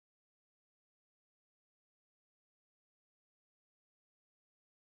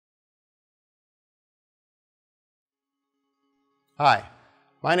Hi,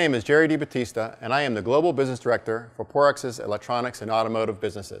 my name is Jerry DiBattista and I am the Global Business Director for Porex's electronics and automotive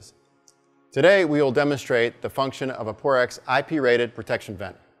businesses. Today we will demonstrate the function of a POREX IP-rated protection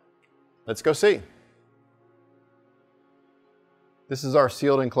vent. Let's go see. This is our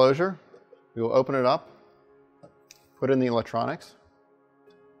sealed enclosure. We will open it up, put in the electronics.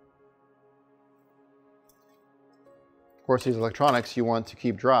 Of course, these electronics you want to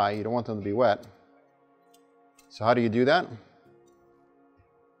keep dry. You don't want them to be wet. So how do you do that?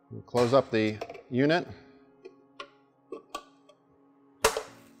 We'll close up the unit.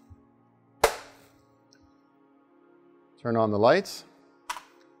 Turn on the lights.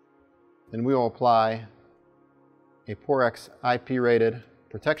 Then we will apply a POREX IP-rated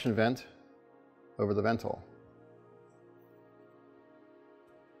protection vent over the vent hole.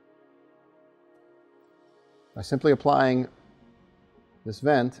 By simply applying this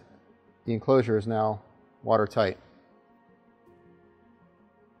vent, the enclosure is now watertight.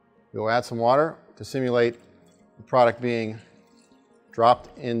 We will add some water to simulate the product being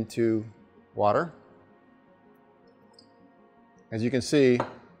dropped into water. As you can see,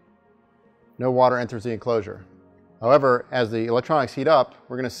 no water enters the enclosure. However, as the electronics heat up,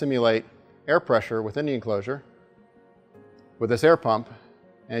 we're going to simulate air pressure within the enclosure with this air pump.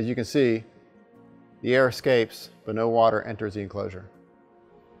 And as you can see, the air escapes, but no water enters the enclosure.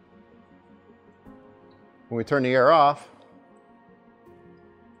 When we turn the air off,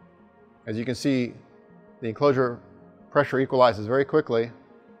 as you can see, the enclosure pressure equalizes very quickly,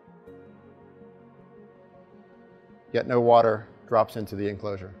 yet no water drops into the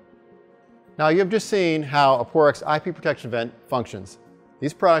enclosure. Now you have just seen how a POREX IP protection vent functions.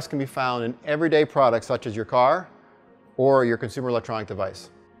 These products can be found in everyday products such as your car or your consumer electronic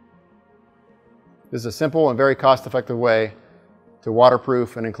device. This is a simple and very cost-effective way to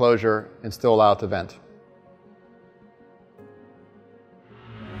waterproof an enclosure and still allow it to vent.